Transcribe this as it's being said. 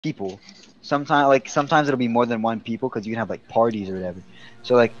people. Sometimes it'll be more than one people because you can have like parties or whatever.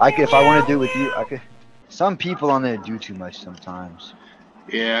 So like if I want to do it with you, I could. Some people on there do too much sometimes.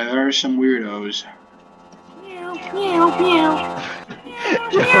 Yeah, there are some weirdos. Meow, meow, meow.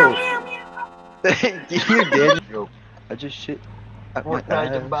 Yo, you did. Yo, I just shit.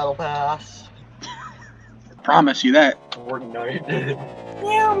 Fortnite Battle Pass. Promise you that. Fortnite.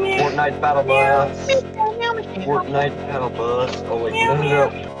 Fortnite Battle Bus. Fortnite Battle Bus. Oh wait,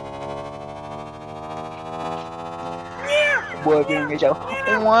 no. Working a show.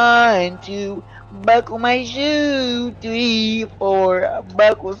 1, 2, buckle my shoe. 3, 4,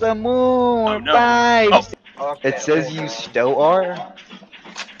 buckle some more. Oh, no. 5. Oh. It says you still are.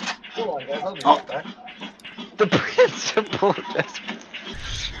 Hold on, guys. I'll be Oh. right back. The principal.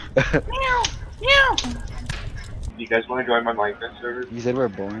 You guys want to join my Minecraft server? You said we're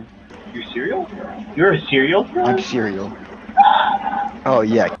boring. You cereal? You're a cereal killer? I'm cereal. Oh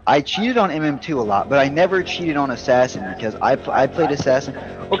yeah, I cheated on MM2 a lot, but I never cheated on Assassin because I played Assassin.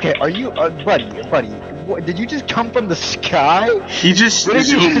 Okay, are you, buddy? What, did you just come from the sky? He just Where did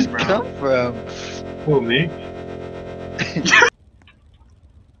you zoomed, just bro. come from? Who, me?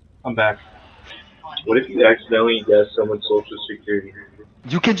 I'm back. What if you accidentally guess someone's social security?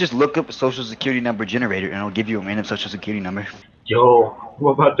 You can just look up a social security number generator and it'll give you a random social security number. Yo, I'm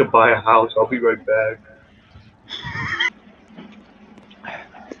about to buy a house. I'll be right back.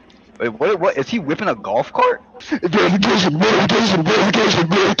 Wait, what? Is he whipping a golf cart?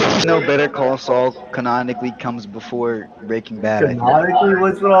 No, Better Call Saul canonically comes before Breaking Bad. Canonically?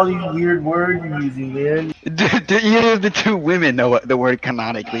 What's with all these weird words you're using, man? Do either of the two women know what the word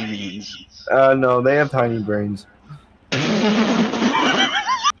canonically means? No, they have tiny brains. I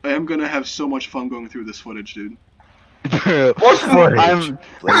am gonna have so much fun going through this footage, dude. What footage? I'm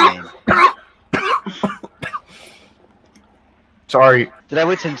Sorry, Did I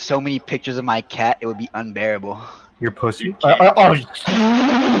would send so many pictures of my cat, it would be unbearable. your pussy?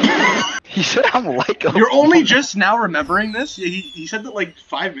 He said I'm like a You're only just now remembering this? Yeah, he said that like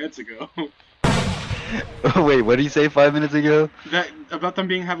 5 minutes ago. Wait, what did he say 5 minutes ago? That about them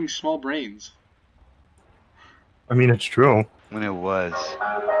having small brains. I mean, it's true. When it was.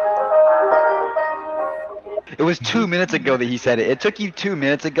 It was 2 minutes ago that he said it. It took you 2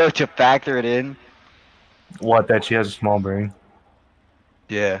 minutes ago to factor it in. What, that she has a small brain?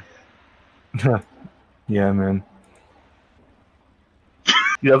 Yeah. Yeah, man.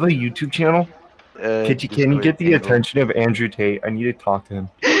 You have a YouTube channel? Can you get the attention of Andrew Tate? I need to talk to him.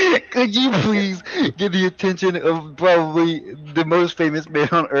 Could you please get the attention of probably the most famous man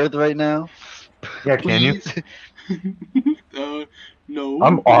on earth right now? Yeah, can you? No.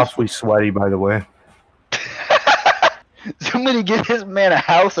 I'm awfully sweaty, by the way. Somebody get this man a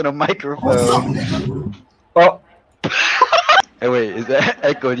house and a microphone. Oh, Hey, wait, is that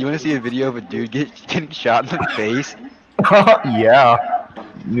Echo? Do you want to see a video of a dude getting shot in the face? yeah.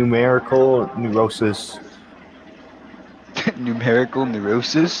 Numerical neurosis. Numerical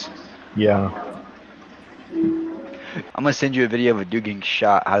neurosis? Yeah. I'm gonna send you a video of a dude getting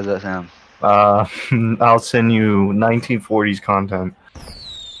shot. How does that sound? I'll send you 1940s content.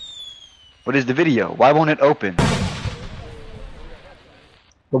 What is the video? Why won't it open?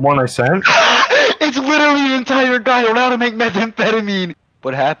 The one I sent? It's literally an entire guide on how to make methamphetamine.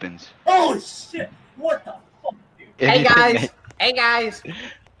 What happens? Oh shit! What the fuck, dude? Hey guys! Hey guys!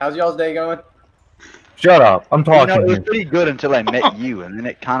 How's y'all's day going? Shut up. I'm You talking know, it was here. pretty good until I met you, and then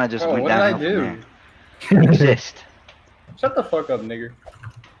it kind of just Oh, went what did I downhill do? from there. Exist. Shut the fuck up, nigger.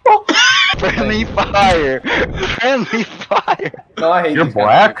 Friendly fire. Friendly fire. No, I hate You're these kind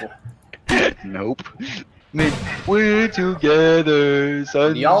black? of people. Nope. Man, we're together.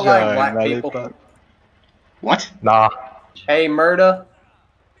 Sunshine. Do y'all like black people? lollipop. What? Nah. Hey, Murda,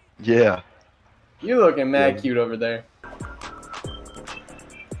 Yeah. you looking mad cute over there.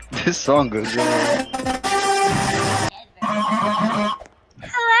 This song goes on.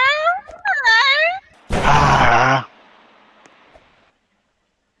 Ah.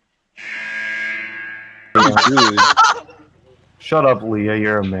 Dude. Shut up, Leah.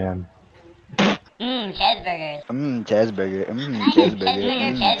 You're a man. Cheeseburgers. Cheeseburger.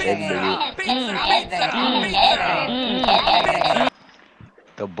 Cheeseburger. Cheeseburger.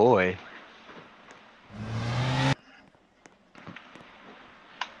 The boy.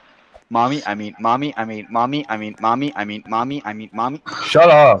 Mommy. Shut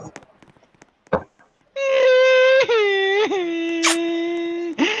up.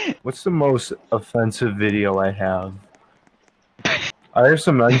 What's the most offensive video I have? I have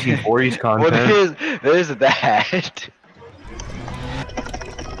some 1940s content. Well, there's that.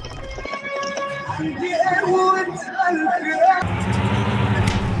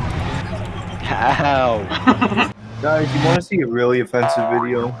 Ow. Guys, you want to see a really offensive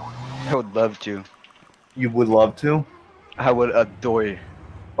video? I would love to. You would love to? I would adore.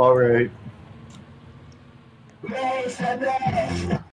 Alright.